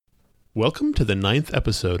Welcome to the 9th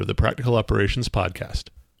episode of the Practical Operations Podcast.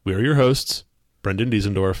 We are your hosts, Brendan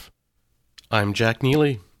Diesendorf. I'm Jack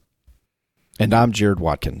Neely. And I'm Jared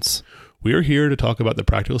Watkins. We are here to talk about the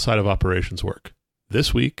practical side of operations work.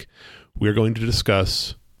 This week, we are going to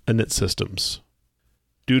discuss init systems.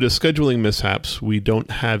 Due to scheduling mishaps, we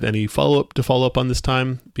don't have any follow-up to follow up on this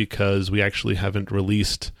time because we actually haven't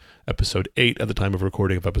released episode 8 at the time of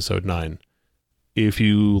recording of episode 9. If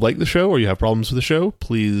you like the show or you have problems with the show,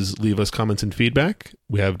 please leave us comments and feedback.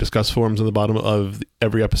 We have discuss forums on the bottom of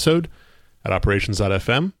every episode at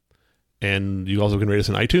operations.fm. And you also can rate us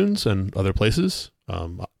in iTunes and other places.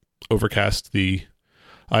 Overcast, the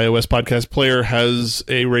iOS podcast player, has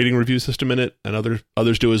a rating review system in it, and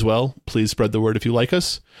others do as well. Please spread the word if you like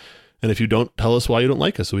us. And if you don't, tell us why you don't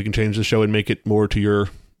like us so we can change the show and make it more to your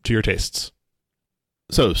tastes.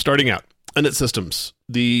 So, starting out, init systems.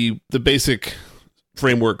 The basic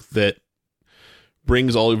framework that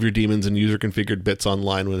brings all of your daemons and user-configured bits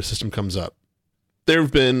online when a system comes up. There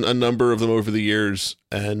have been a number of them over the years,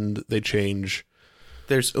 and they change.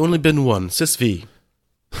 There's only been one, sysv.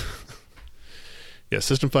 Yeah,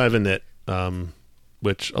 System 5 init,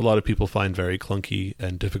 which a lot of people find very clunky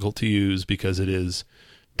and difficult to use because it is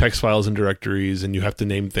text files and directories, and you have to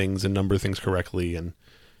name things and number things correctly. And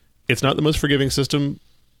it's not the most forgiving system,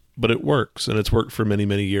 but it works, and it's worked for many,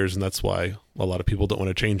 many years, and that's why a lot of people don't want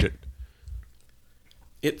to change it.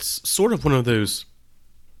 It's sort of one of those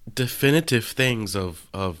definitive things of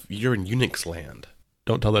you're in Unix land.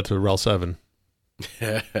 Don't tell that to RHEL 7.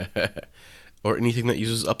 Or anything that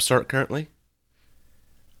uses Upstart currently.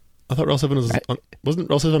 I thought RHEL 7 wasn't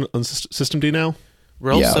RHEL 7 on System D now?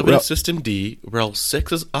 RHEL 7 is System D, RHEL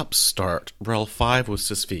 6 is Upstart, RHEL 5 was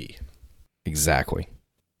sysv. Exactly.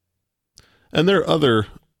 And there are other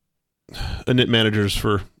init managers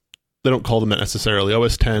they don't call them that necessarily.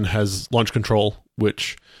 OS X has Launch Control,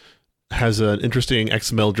 which has an interesting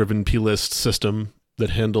XML-driven plist system that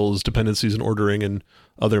handles dependencies and ordering and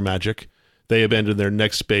other magic. They abandoned their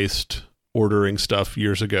Next-based ordering stuff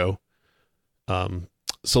years ago.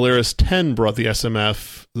 Solaris 10 brought the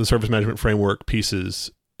SMF, the Service Management Framework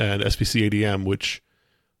pieces, and SPC ADM, which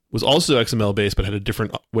was also XML-based but had a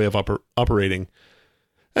different way of operating,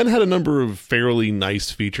 and had a number of fairly nice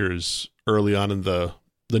features early on in the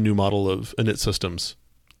new model of init systems.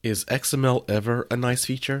 Is XML ever a nice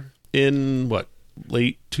feature? In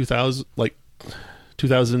late 2000,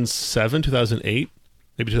 2007, 2008,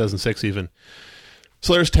 maybe 2006 even.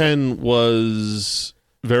 Solaris 10 was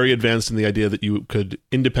very advanced in the idea that you could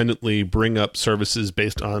independently bring up services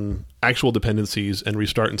based on actual dependencies and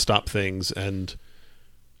restart and stop things. And,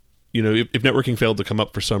 you know, if networking failed to come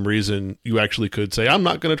up for some reason, you actually could say, I'm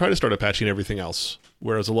not going to try to start Apache and everything else.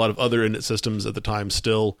 Whereas a lot of other init systems at the time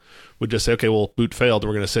still would just say, okay, well, boot failed, and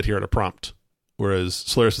we're going to sit here at a prompt. Whereas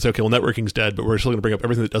Solaris would say, okay, well, networking's dead, but we're still going to bring up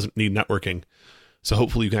everything that doesn't need networking. So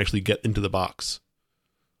hopefully you can actually get into the box.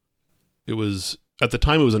 It was, at the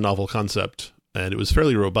time, it was a novel concept, and it was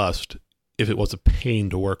fairly robust if it was a pain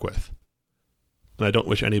to work with. And I don't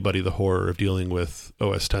wish anybody the horror of dealing with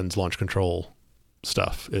OS X's launch control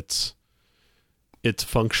stuff. It's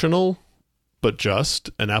functional, but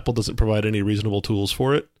and Apple doesn't provide any reasonable tools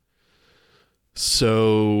for it.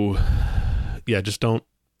 So, yeah, just don't.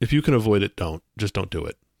 If you can avoid it, don't. Just don't do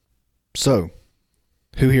it. So,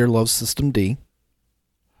 who here loves System D?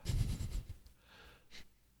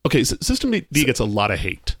 Okay, so System D gets a lot of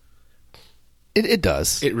hate. It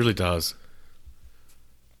does. It really does.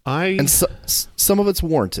 And some of it's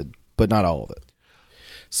warranted, but not all of it.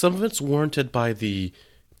 Some of it's warranted by the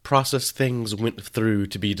process things went through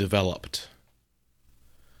to be developed.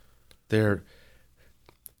 There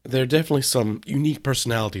are definitely some unique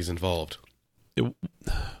personalities involved.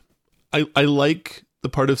 I like the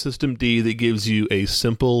part of System D that gives you a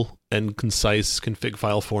simple and concise config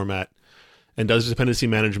file format and does dependency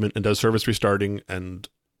management and does service restarting and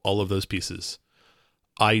all of those pieces.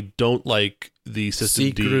 I don't like the System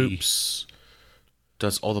C D groups,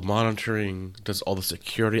 does all the monitoring, does all the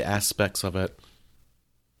security aspects of it.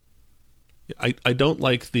 I don't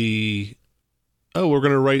like we're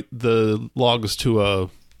going to write the logs to an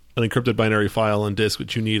encrypted binary file on disk,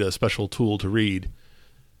 which you need a special tool to read.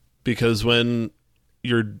 Because when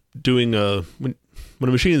you're doing when a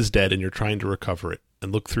machine is dead and you're trying to recover it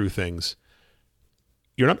and look through things,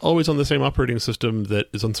 you're not always on the same operating system that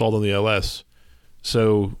is installed on the OS.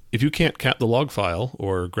 So if you can't cat the log file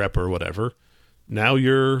or grep or whatever, now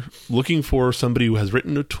you're looking for somebody who has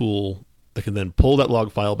written a tool that can then pull that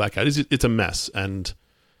log file back out. It's a mess, and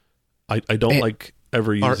I don't like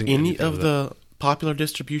ever using. Are any of the popular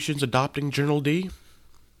distributions adopting Journal D?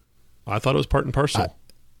 I thought it was part and parcel.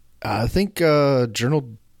 I think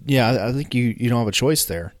Journal Yeah, I think you don't have a choice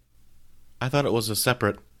there. I thought it was a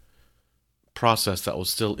separate process that was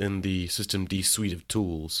still in the systemd suite of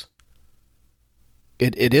tools.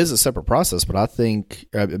 It is a separate process, but I think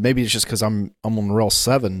maybe it's just because I'm on RHEL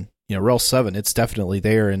 7. You know, RHEL 7, it's definitely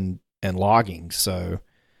there in logging. So,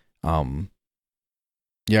 you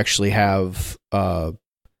actually have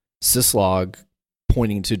syslog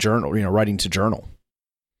pointing to journal. You know, writing to journal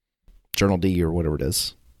D or whatever it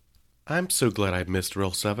is. I'm so glad I missed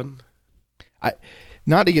RHEL 7.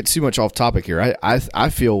 Not to get too much off topic here. I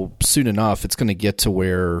feel soon enough it's going to get to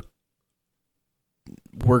where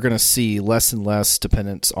we're going to see less and less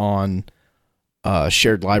dependence on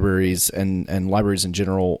shared libraries and libraries in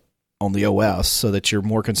general on the OS, so that you're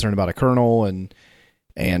more concerned about a kernel and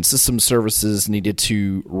system services needed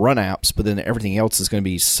to run apps, but then everything else is going to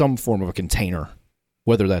be some form of a container,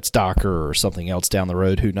 whether that's Docker or something else down the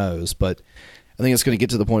road, who knows. But I think it's going to get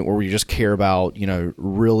to the point where we just care about, you know,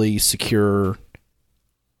 really secure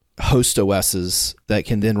host OSs that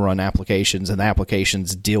can then run applications, and the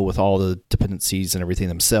applications deal with all the dependencies and everything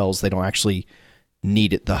themselves. They don't actually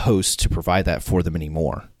need the host to provide that for them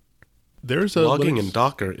anymore. There's a logging in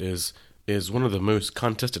Docker is one of the most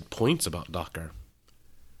contested points about Docker.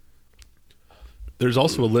 There's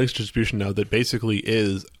also a Linux distribution now that basically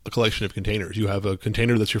is a collection of containers. You have a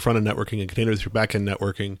container that's your front-end networking, a container that's your back-end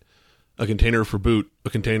networking, a container for boot,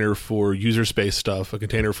 a container for user space stuff, a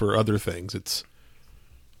container for other things. It's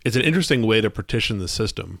an interesting way to partition the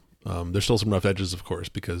system. There's still some rough edges, of course,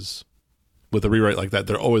 because with a rewrite like that,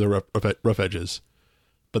 there are always rough edges.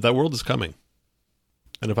 But that world is coming.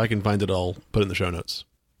 And if I can find it, I'll put it in the show notes.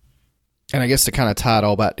 And I guess to kind of tie it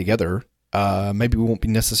all back together, maybe we won't be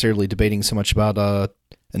necessarily debating so much about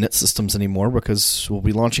init systems anymore, because we'll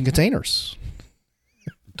be launching containers.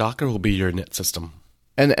 Docker will be your init system.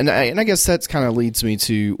 And I guess that kind of leads me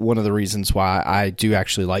to one of the reasons why I do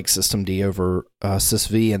actually like systemd over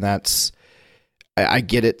sysv, and that's, I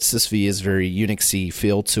get it, sysv is very Unixy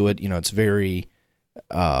feel to it. You know, it's very,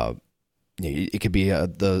 it could be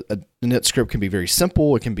the init script can be very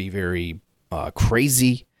simple, it can be very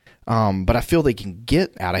crazy, but I feel they can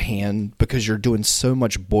get out of hand because you're doing so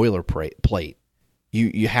much boilerplate.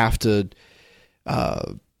 You have to.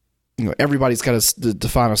 You know, everybody's got to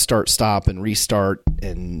define a start, stop, and restart,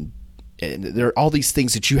 and there are all these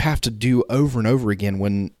things that you have to do over and over again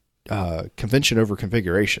when convention over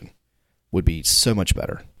configuration would be so much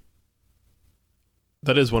better.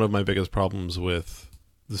 That is one of my biggest problems with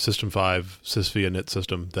the System 5 sysv init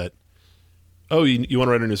system, that, you want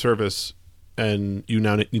to write a new service, and you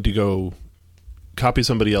now need to go copy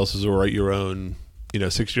somebody else's or write your own,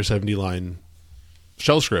 60 or 70 line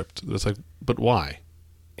shell script. It's like, but why?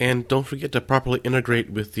 And don't forget to properly integrate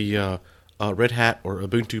with the Red Hat or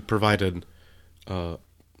Ubuntu provided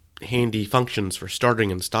handy functions for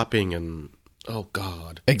starting and stopping, and oh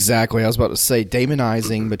god. Exactly. I was about to say,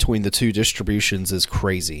 daemonizing between the two distributions is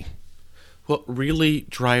crazy. What really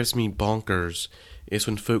drives me bonkers is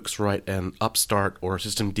when folks write an upstart or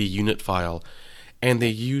systemd unit file and they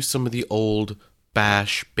use some of the old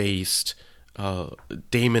bash-based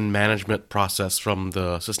daemon management process from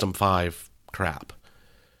the System 5 crap.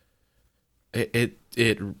 It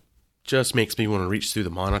just makes me want to reach through the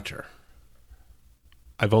monitor.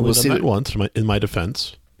 I've only done that once in my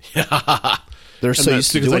defense. They're so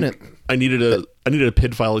used to doing it. I needed a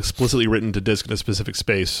PID file explicitly written to disk in a specific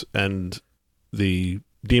space, and the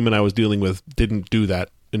daemon I was dealing with didn't do that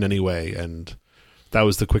in any way, and that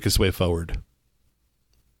was the quickest way forward.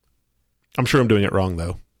 I'm sure I'm doing it wrong,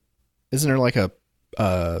 though. Isn't there like a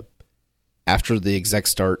after the exec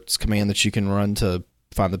starts command that you can run to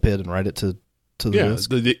find the PID and write it to the disk?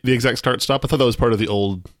 the exec start stop? I thought that was part of the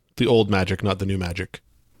old magic, not the new magic.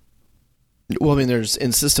 Well, I mean, there's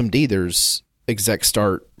in systemd, there's exec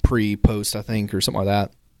start pre-post, I think, or something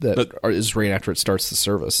like that is right after it starts the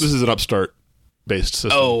service. This is an upstart-based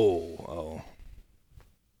system. Oh.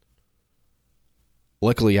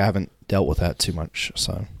 Luckily, I haven't dealt with that too much,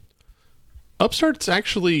 so. Upstart's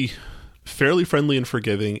actually fairly friendly and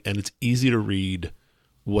forgiving, and it's easy to read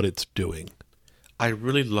what it's doing. I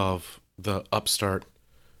really love the upstart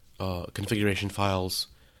configuration files.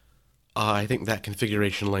 I think that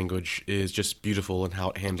configuration language is just beautiful in how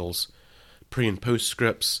it handles pre and post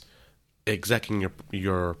scripts, execing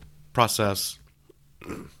your process.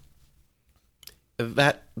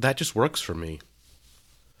 That just works for me.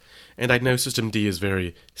 And I know systemd is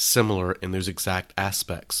very similar in those exact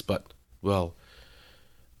aspects, but, well,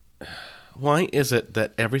 why is it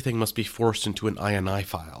that everything must be forced into an INI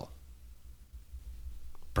file?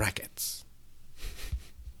 Brackets.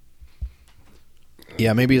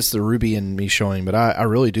 Yeah, maybe it's the Ruby in me showing, but I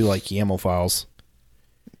really do like YAML files.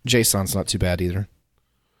 JSON's not too bad either.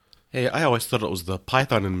 Hey, I always thought it was the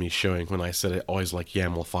Python in me showing when I said I always like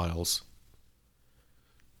YAML files.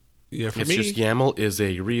 Yeah, for It's me, just YAML is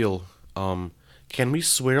a real... can we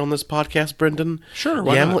swear on this podcast, Brendan? Sure,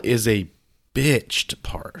 why YAML not? is a bitch to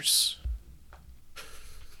parse.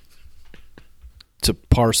 To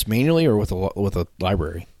parse manually or with a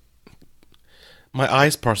library? My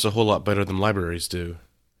eyes parse a whole lot better than libraries do.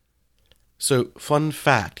 So, fun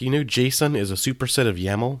fact, you know JSON is a superset of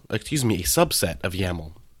YAML? Excuse me, a subset of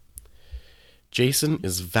YAML. JSON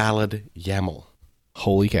is valid YAML.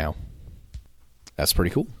 Holy cow. That's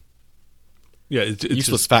pretty cool. yeah, it's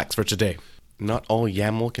Useless facts for today. Not all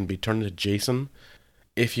YAML can be turned into JSON.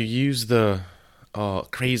 If you use the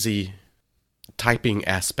crazy typing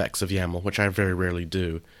aspects of YAML, which I very rarely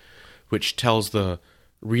do, which tells the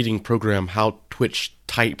reading program how which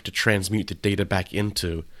type to transmute the data back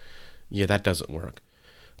into, yeah, that doesn't work.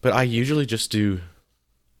 But I usually just do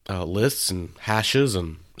lists and hashes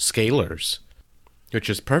and scalars, which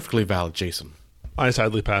is perfectly valid JSON. I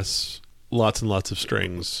sadly pass lots and lots of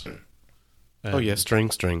strings. Oh yeah,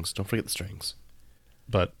 strings. Don't forget the strings.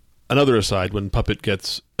 But another aside, when Puppet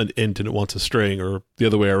gets an int and it wants a string, or the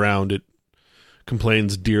other way around, it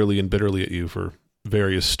complains dearly and bitterly at you for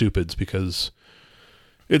various stupids because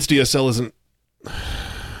its DSL isn't...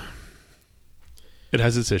 It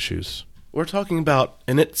has its issues. We're talking about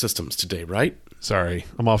init systems today, right? Sorry,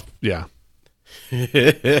 I'm off. Yeah.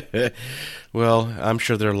 Well, I'm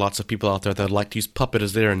sure there are lots of people out there that would like to use Puppet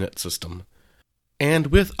as their init system. And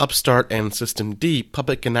with Upstart and Systemd,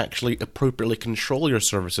 Puppet can actually appropriately control your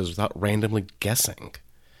services without randomly guessing.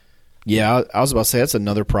 Yeah, I was about to say that's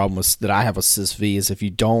another problem that I have with SysV is if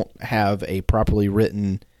you don't have a properly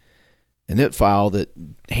written init file that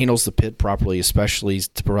handles the PID properly, especially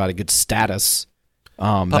to provide a good status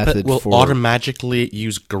Puppet method will for... automatically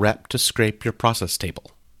use grep to scrape your process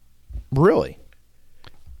table. Really?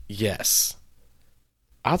 Yes.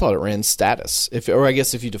 I thought it ran status. Or I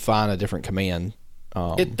guess if you define a different command.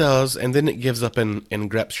 It does, and then it gives up and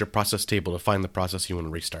greps your process table to find the process you want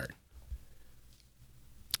to restart.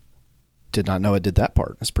 Did not know it did that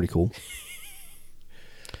part. That's pretty cool.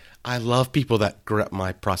 I love people that grep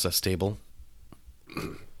my process table.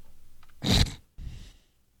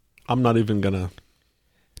 I'm not even gonna...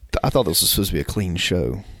 I thought this was supposed to be a clean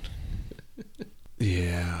show.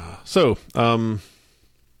 Yeah. So,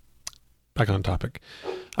 back on topic.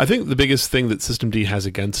 I think the biggest thing that Systemd has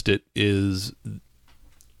against it is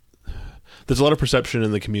there's a lot of perception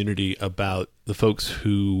in the community about the folks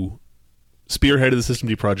who spearheaded the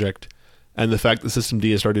Systemd project and the fact that Systemd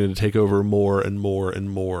is starting to take over more and more and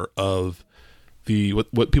more of the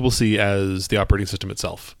what people see as the operating system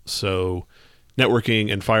itself. So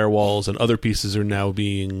networking and firewalls and other pieces are now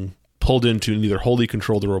being pulled into and either wholly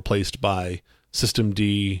controlled or replaced by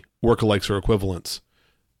Systemd workalikes or equivalents.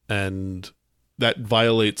 And that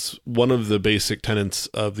violates one of the basic tenets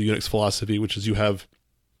of the Unix philosophy, which is you have...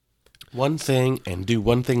 One thing and do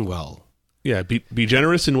one thing well. Yeah, be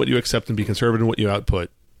generous in what you accept and be conservative in what you output,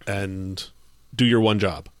 and do your one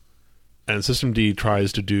job. And Systemd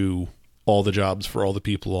tries to do all the jobs for all the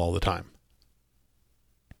people all the time.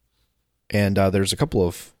 And there's a couple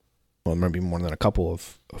of, well, maybe more than a couple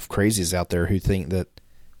of crazies out there who think that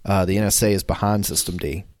the NSA is behind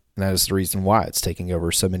Systemd, and that is the reason why it's taking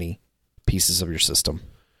over so many pieces of your system.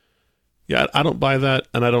 Yeah, I don't buy that,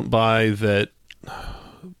 and I don't buy that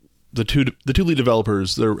the two lead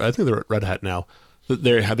developers, I think they're at Red Hat now, that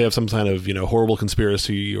they have some kind of horrible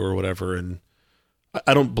conspiracy or whatever, and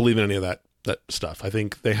I don't believe in any of that stuff. I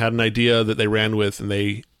think they had an idea that they ran with, and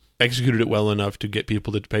they executed it well enough to get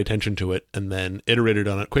people to pay attention to it, and then iterated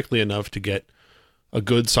on it quickly enough to get a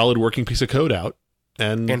good, solid working piece of code out.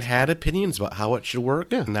 And had opinions about how it should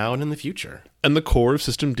work now and in the future. And the core of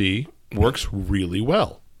Systemd works really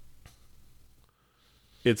well.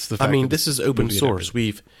 It's the fact this is open source.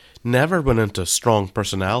 We've never run into strong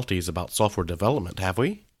personalities about software development, have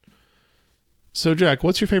we? So, Jack,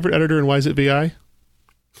 what's your favorite editor and why is it VI?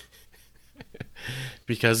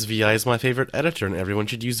 Because VI is my favorite editor and everyone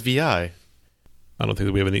should use VI. I don't think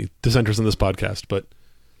that we have any dissenters in this podcast, but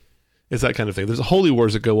it's that kind of thing. There's holy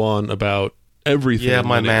wars that go on about everything. Yeah,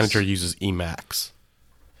 my manager uses Emacs.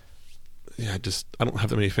 Yeah, I don't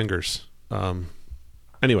have that many fingers.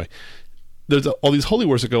 Anyway, there's all these holy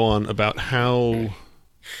wars that go on about how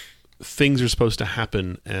things are supposed to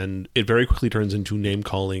happen, and it very quickly turns into name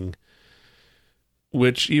calling,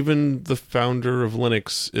 which even the founder of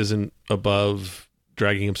Linux isn't above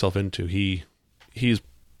dragging himself into. He's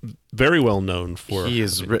very well known for... He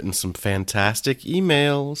has written some fantastic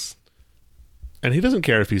emails. And he doesn't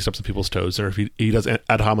care if he steps on people's toes or if he does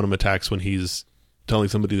ad hominem attacks when he's telling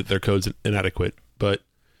somebody that their code's inadequate. But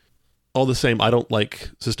all the same, I don't like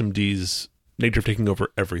systemd's nature of taking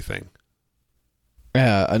over everything.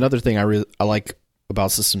 Another thing I like about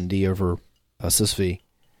systemd over sysv,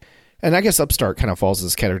 and I guess Upstart kind of falls in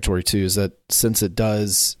this category too, is that since it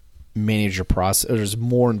does manage your process, there's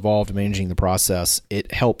more involved in managing the process.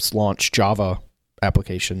 It helps launch Java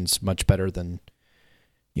applications much better than,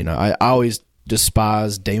 I always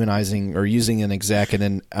despise daemonizing or using an exec and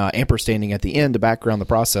then ampersanding at the end to background the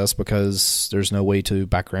process, because there's no way to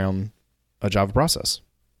background a Java process.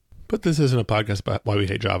 But this isn't a podcast about why we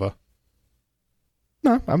hate Java.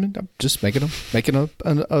 No, I mean, I'm just making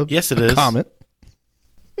a yes, it is. comment.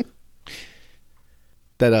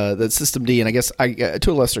 that systemd, and I guess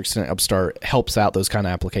to a lesser extent Upstart, helps out those kind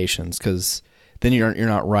of applications, because then you're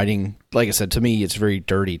not writing, like I said, to me it's very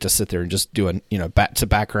dirty to sit there and just do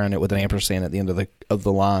background it with an ampersand at the end of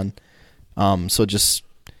the line. So it just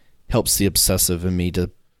helps the obsessive in me to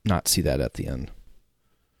not see that at the end.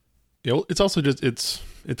 Yeah, well, it's also just it's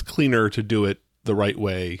cleaner to do it the right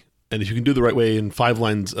way. And if you can do the right way in 5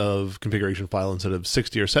 lines of configuration file instead of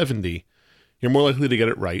 60 or 70, you're more likely to get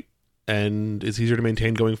it right, and it's easier to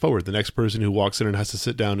maintain going forward. The next person who walks in and has to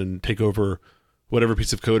sit down and take over whatever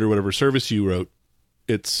piece of code or whatever service you wrote,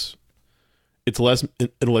 it's less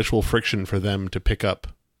intellectual friction for them to pick up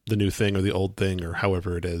the new thing or the old thing or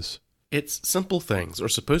however it is. It's simple things, or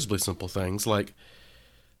supposedly simple things, like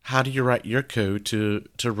how do you write your code to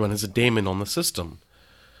run as a daemon on the system?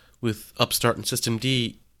 With Upstart and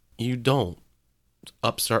systemd, you don't.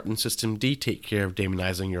 Upstart and systemd take care of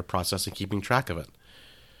daemonizing your process and keeping track of it.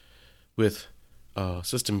 With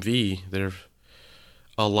systemv,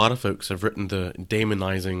 a lot of folks have written the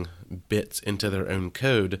daemonizing bits into their own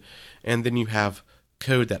code, and then you have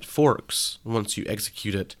code that forks once you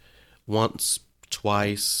execute it once,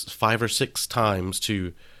 twice, 5 or 6 times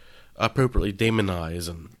to appropriately daemonize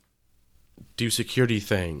and do security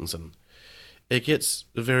things, and it gets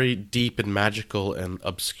very deep and magical and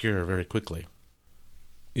obscure very quickly.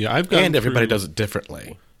 Yeah, and everybody does it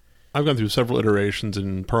differently. I've gone through several iterations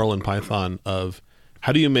in Perl and Python of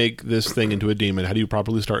how do you make this thing into a daemon? How do you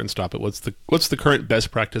properly start and stop it? What's the current best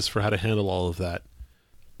practice for how to handle all of that?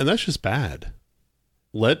 And that's just bad.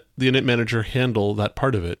 Let the init manager handle that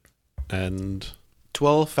part of it. And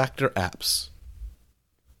 12-factor apps.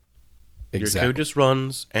 Exactly. Your code just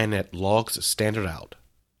runs and it logs standard out.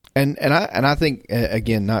 And I think,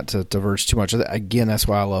 again, not to diverge too much, again, that's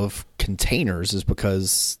why I love containers, is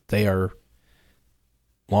because they are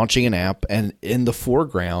launching an app and in the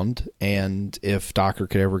foreground, and if Docker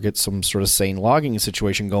could ever get some sort of sane logging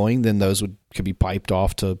situation going, then those could be piped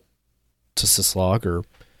off to syslog or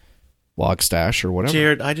Logstash or whatever.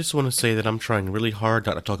 Jared, I just want to say that I'm trying really hard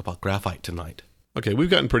not to talk about Graphite tonight. Okay, we've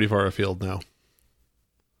gotten pretty far afield now.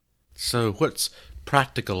 So what's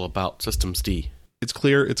practical about systemd? It's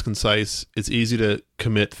clear, it's concise, it's easy to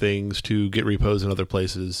commit things to Git repos and other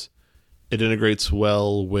places. It integrates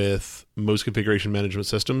well with most configuration management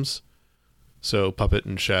systems. So Puppet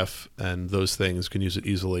and Chef and those things can use it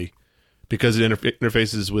easily. Because it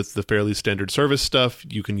interfaces with the fairly standard service stuff,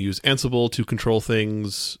 you can use Ansible to control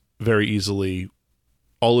things very easily.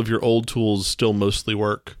 All of your old tools still mostly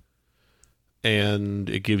work.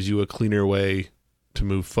 And it gives you a cleaner way to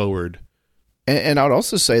move forward. And I would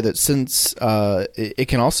also say that since it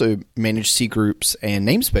can also manage C groups and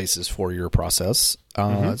namespaces for your process,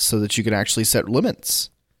 so that you can actually set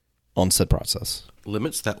limits on said process.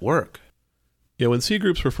 Limits that work. Yeah, when C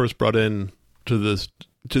groups were first brought in to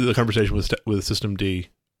the conversation with systemd,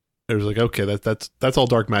 it was like, okay, that's all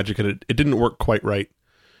dark magic, and it didn't work quite right.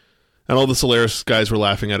 And all the Solaris guys were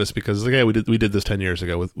laughing at us because, like, yeah, we did this 10 years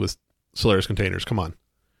ago with Solaris containers. Come on.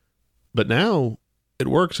 But now it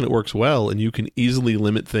works, and it works well, and you can easily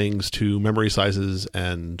limit things to memory sizes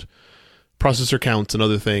and processor counts and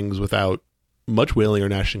other things without much wailing or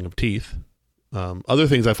gnashing of teeth. Other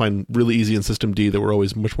things I find really easy in systemd that were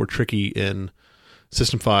always much more tricky in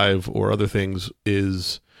System 5 or other things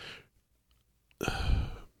is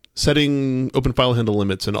setting open file handle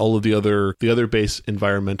limits and all of the other base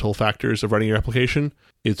environmental factors of running your application.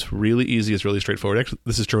 It's really easy. It's really straightforward. Actually,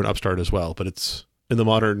 this is true in Upstart as well, but it's in the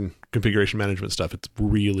modern configuration management stuff, it's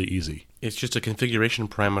really easy. It's just a configuration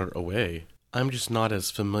parameter away. I'm just not as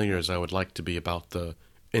familiar as I would like to be about the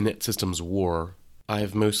init systems war.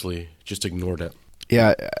 I've mostly just ignored it.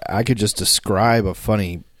 Yeah, I could just describe a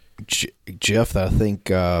funny GIF that I think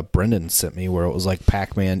Brendan sent me, where it was like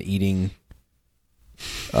Pac-Man eating.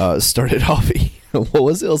 Started off. What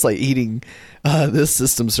was it? It was like eating this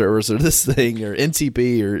system service or this thing or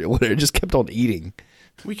NTP or whatever. It just kept on eating.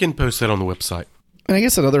 We can post that on the website. And I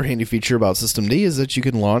guess another handy feature about systemd is that you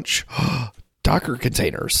can launch Docker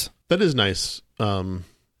containers. That is nice. How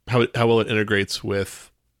well it integrates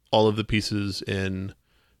with all of the pieces in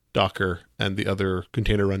Docker and the other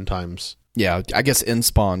container runtimes. Yeah, I guess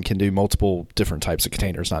NSpawn can do multiple different types of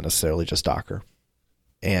containers, not necessarily just Docker.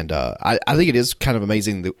 And I think it is kind of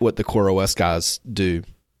amazing what the CoreOS guys do,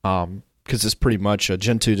 because it's pretty much a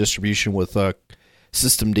Gentoo distribution with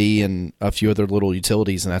systemd and a few other little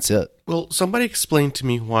utilities, and that's it. Well, somebody explain to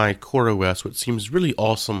me why CoreOS, what seems really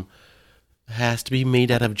awesome, has to be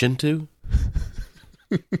made out of Gentoo.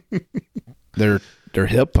 They're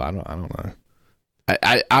hip. I don't know.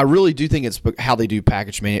 I really do think it's how they do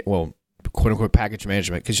package quote unquote package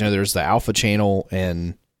management, because there's the alpha channel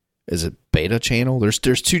and is it beta channel? There's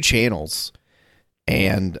two channels,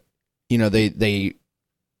 and they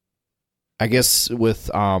I guess with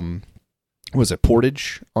was it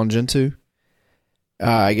Portage on Gentoo?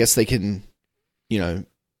 I guess they can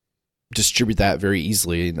distribute that very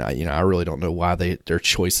easily, and I really don't know why their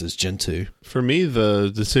choice is Gentoo. For me,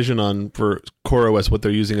 the decision for CoreOS, what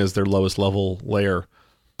they're using as their lowest level layer,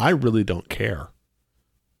 I really don't care.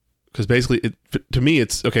 Because basically, to me,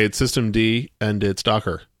 it's systemd and it's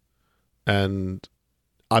Docker. And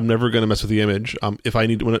I'm never going to mess with the image. If I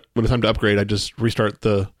need when it's time to upgrade, I just restart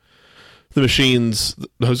the machines,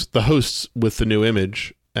 the hosts with the new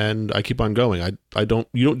image, and I keep on going. I don't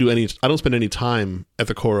spend any time at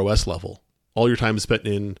the CoreOS level. All your time is spent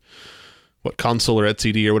in console or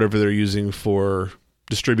etcd or whatever they're using for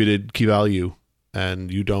distributed key value,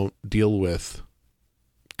 and you don't deal with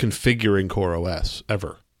configuring CoreOS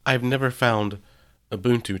ever. I've never found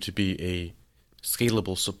Ubuntu to be a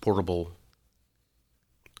scalable, supportable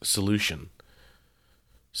solution.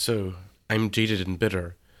 So I'm jaded and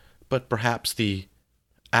bitter. But perhaps the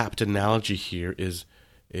apt analogy here is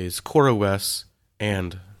CoreOS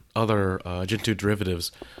and other Gentoo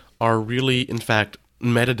derivatives are really, in fact,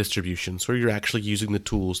 meta distributions, where you're actually using the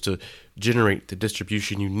tools to generate the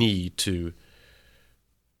distribution you need to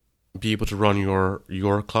be able to run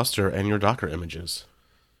your cluster and your Docker images.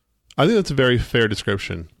 I think that's a very fair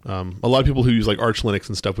description. A lot of people who use like Arch Linux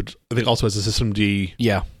and stuff, which I think also has a systemd.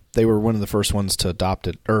 Yeah, they were one of the first ones to adopt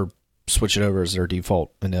it or switch it over as their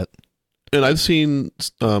default init. And I've seen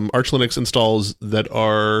Arch Linux installs that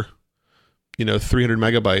are, 300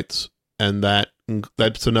 megabytes, and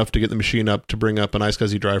that's enough to get the machine up to bring up an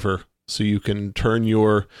iSCSI driver, so you can turn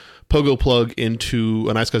your Pogo plug into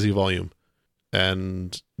an iSCSI volume,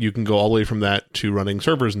 and you can go all the way from that to running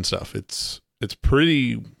servers and stuff. It's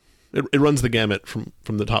pretty. It runs the gamut from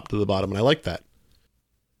the top to the bottom, and I like that.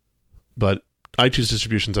 But I choose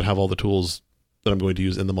distributions that have all the tools that I'm going to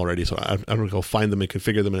use in them already, so I'm going to go find them and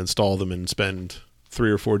configure them and install them and spend 3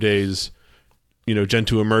 or 4 days,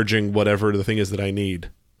 Gentoo emerging whatever the thing is that I need.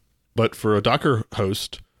 But for a Docker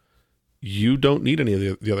host, you don't need any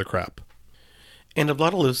of the other crap. And a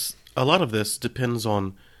lot of this depends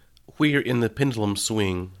on where in the pendulum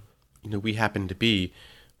swing we happen to be,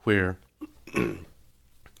 where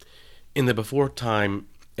in the before time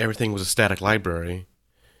everything was a static library.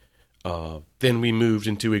 Then we moved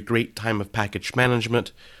into a great time of package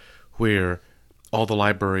management, where all the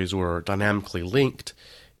libraries were dynamically linked.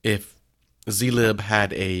 If zlib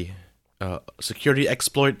had a security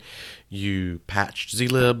exploit, you patched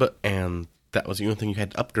zlib, and that was the only thing you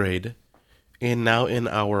had to upgrade. And now in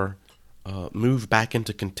our move back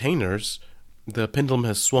into containers, the pendulum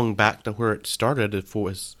has swung back to where it started,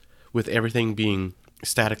 with everything being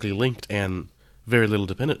statically linked and very little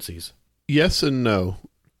dependencies. Yes and no.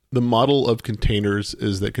 The model of containers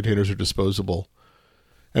is that containers are disposable.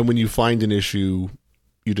 And when you find an issue,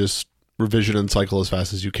 you just revision and cycle as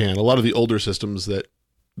fast as you can. A lot of the older systems that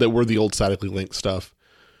were the old statically linked stuff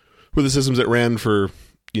were the systems that ran for,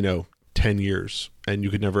 10 years. And you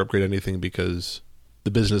could never upgrade anything because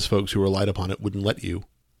the business folks who relied upon it wouldn't let you.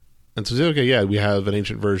 And so, okay, yeah, we have an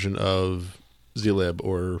ancient version of zlib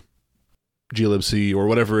or glibc or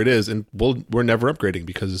whatever it is, and we're never upgrading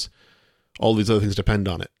because all these other things depend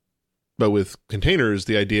on it. But with containers,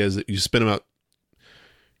 the idea is that you spin them out.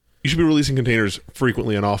 You should be releasing containers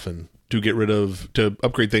frequently and often to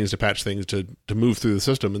upgrade things, to patch things, to move through the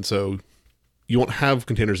system. And so you won't have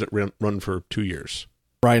containers that run for 2 years.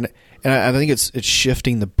 Right. And I think it's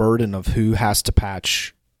shifting the burden of who has to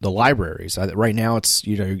patch the libraries. Right now it's,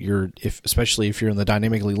 especially if you're in the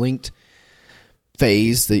dynamically linked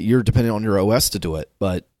phase, that you're dependent on your OS to do it.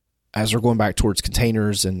 But as we're going back towards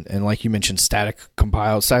containers and like you mentioned, statically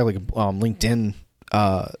linked in,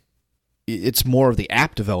 it's more of the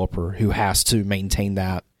app developer who has to maintain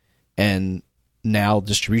that. And now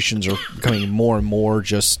distributions are becoming more and more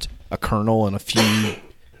just a kernel and a few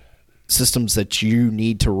systems that you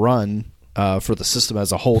need to run for the system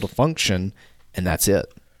as a whole to function. and that's it.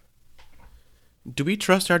 Do we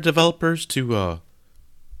trust our developers to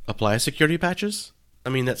apply security patches? I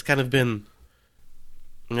mean, that's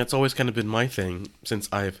always kind of been my thing since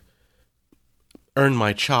I've earned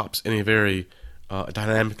my chops in a very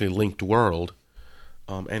dynamically linked world,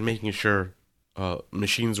 and making sure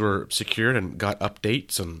machines were secured and got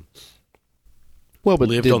updates and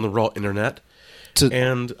lived on the raw internet.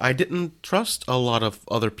 And I didn't trust a lot of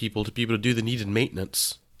other people to be able to do the needed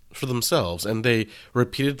maintenance for themselves, and they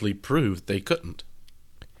repeatedly proved they couldn't.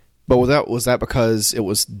 But was that because it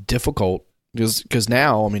was difficult? Because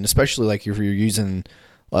now, I mean, especially like if you're using,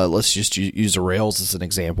 let's just use the Rails as an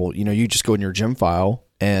example. You just go in your gem file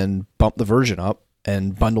and bump the version up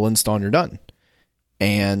and bundle install and you're done.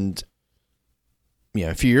 And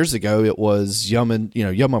a few years ago it was yum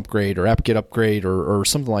upgrade or apt-get upgrade or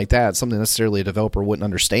something like that, something necessarily a developer wouldn't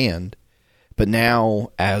understand. But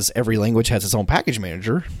now, as every language has its own package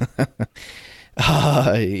manager,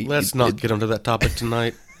 let's not get onto that topic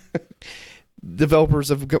tonight. Developers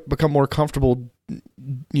have become more comfortable,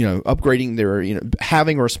 upgrading their,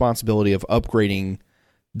 having a responsibility of upgrading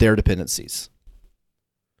their dependencies.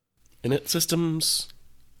 Init systems,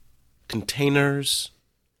 containers,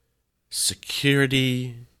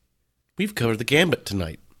 security. We've covered the gambit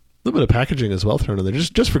tonight. A little bit of packaging as well thrown in there,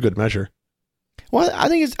 just for good measure. Well, I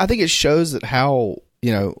think it shows that how,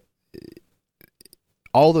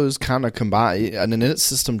 all those kind of combine, an init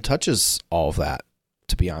system touches all of that,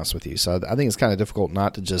 to be honest with you. So I think it's kind of difficult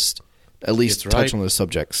not to just at least touch on those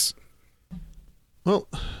subjects. Well,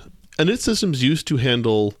 init systems used to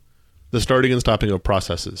handle the starting and stopping of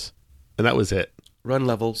processes, and that was it. Run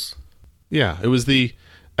levels. Yeah, it was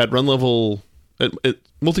at run level, at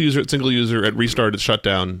multi-user, at single user, at restart, at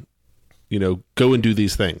shutdown, go and do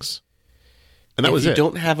these things. And that was it. If you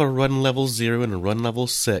don't have a run level 0 and a run level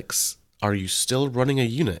 6, are you still running a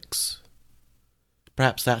Unix?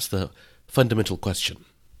 Perhaps that's the fundamental question.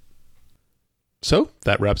 So,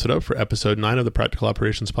 that wraps it up for episode 9 of the Practical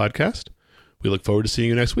Operations Podcast. We look forward to seeing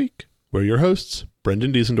you next week. We're your hosts,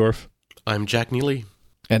 Brendan Diesendorf. I'm Jack Neely.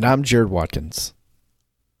 And I'm Jared Watkins.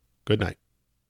 Good night.